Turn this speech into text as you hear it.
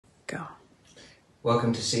Go.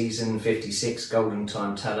 Welcome to season 56, Golden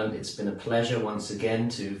Time Talent. It's been a pleasure once again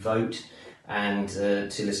to vote and to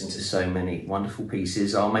listen to so many wonderful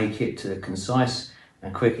pieces. I'll make it concise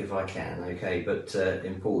and quick if I can, okay? But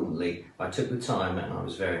importantly, I took the time and I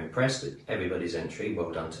was very impressed with everybody's entry.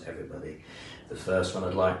 Well done to everybody. The first one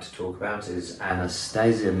I'd like to talk about is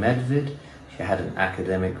Anastasia Medved. She had an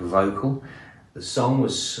academic vocal. The song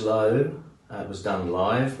was slow. It was done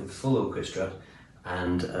live with full orchestra.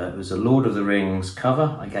 And it was a Lord of the Rings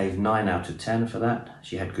cover. I gave 9 out of 10 for that.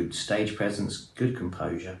 She had good stage presence, good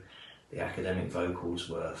composure. The academic vocals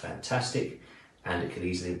were fantastic, and it could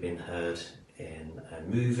easily have been heard in a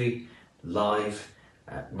movie, live,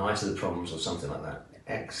 at Night of the Proms or something like that.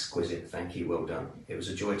 Exquisite, thank you, well done. It was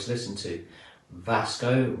a joy to listen to.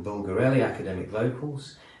 Vasco Bulgarelli, academic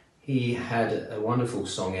vocals. He had a wonderful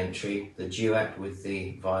song entry. The duet with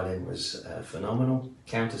the violin was phenomenal,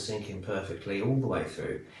 countersinking perfectly all the way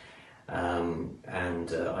through.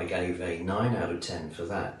 I gave a 9 out of 10 for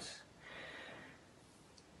that.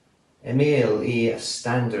 Emil E.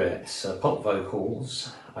 Standret, pop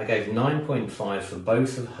vocals. I gave 9.5 for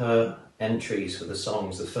both of her entries for the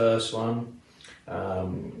songs. The first one,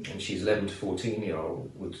 and she's 11 to 14 year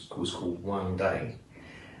old, was called One Day.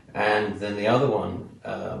 And then the other one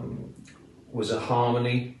was a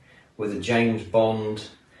harmony with a James Bond,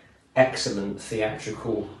 excellent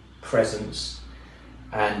theatrical presence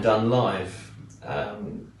and done live.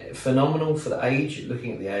 Phenomenal for the age,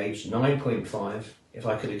 looking at the age, 9.5. If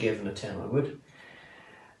I could have given a 10, I would.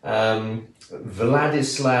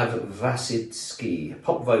 Vladislav Vasitsky,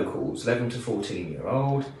 pop vocals, 11 to 14 year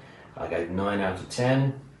old. I gave 9 out of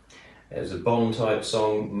 10. It was a Bond type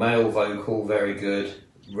song, male vocal, very good.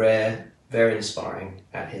 Rare, very inspiring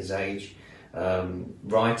at his age.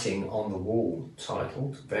 Writing on the Wall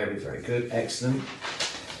titled, very, very good, excellent.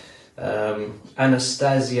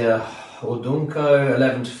 Anastasia Ordunko,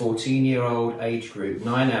 11 to 14 year old age group,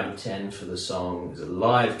 9 out of 10 for the song. It was a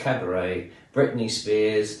live cabaret, Britney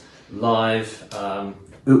Spears, live.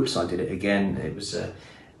 Oops, I did it again. It was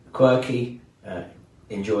quirky,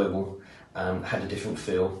 enjoyable, had a different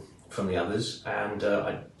feel from the others, and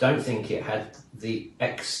I don't think it had the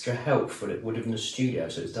extra help for it would have in the studio,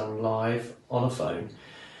 so it's done live on a phone,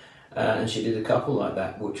 and she did a couple like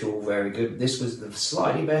that which were all very good. This was the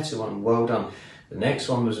slightly better one, well done. The next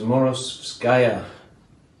one was Morozskaya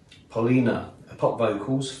Polina, pop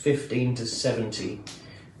vocals, 15 to 17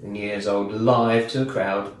 years old, live to a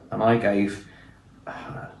crowd, and I gave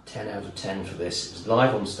 10 out of 10 for this. It was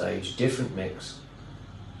live on stage, different mix,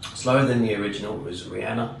 slower than the original. It was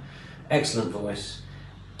Rihanna. Excellent voice,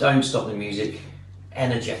 don't stop the music,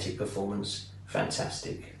 energetic performance,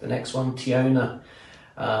 fantastic. The next one, Tiona,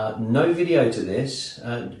 no video to this,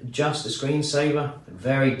 just a screensaver,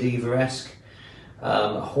 very diva-esque,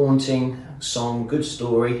 haunting song, good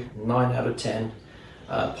story, 9 out of 10,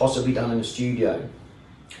 possibly done in the studio.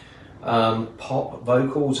 Pop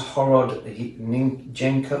vocals, Horod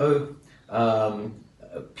Ninjenko,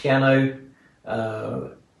 piano,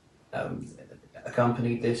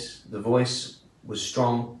 accompanied this. The voice was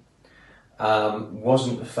strong,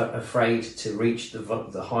 wasn't afraid to reach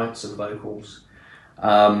the heights of vocals.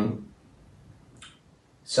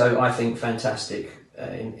 So I think fantastic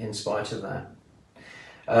in spite of that.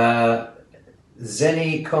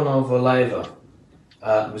 Zeni Konovaleva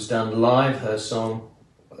was done live, her song,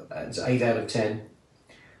 it's 8 out of 10,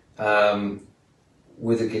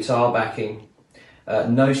 with a guitar backing,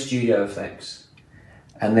 no studio effects.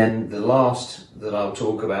 And then the last that I'll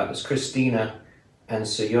talk about is Christina and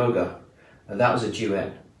Sayoga, and that was a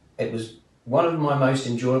duet. It was one of my most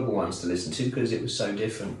enjoyable ones to listen to because it was so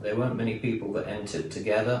different. There weren't many people that entered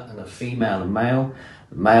together, and a female and male.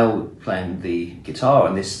 The male playing the guitar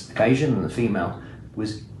on this occasion, and the female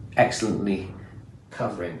was excellently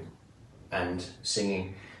covering and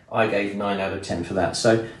singing. I gave 9 out of 10 for that.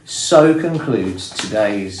 So concludes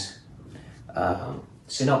today's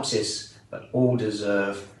synopsis. But all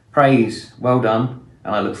deserve praise, well done,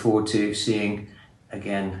 and I look forward to seeing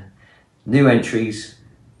again new entries.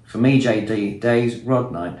 For me, JD Days,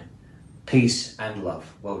 Rod Knight, peace and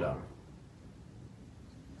love, well done.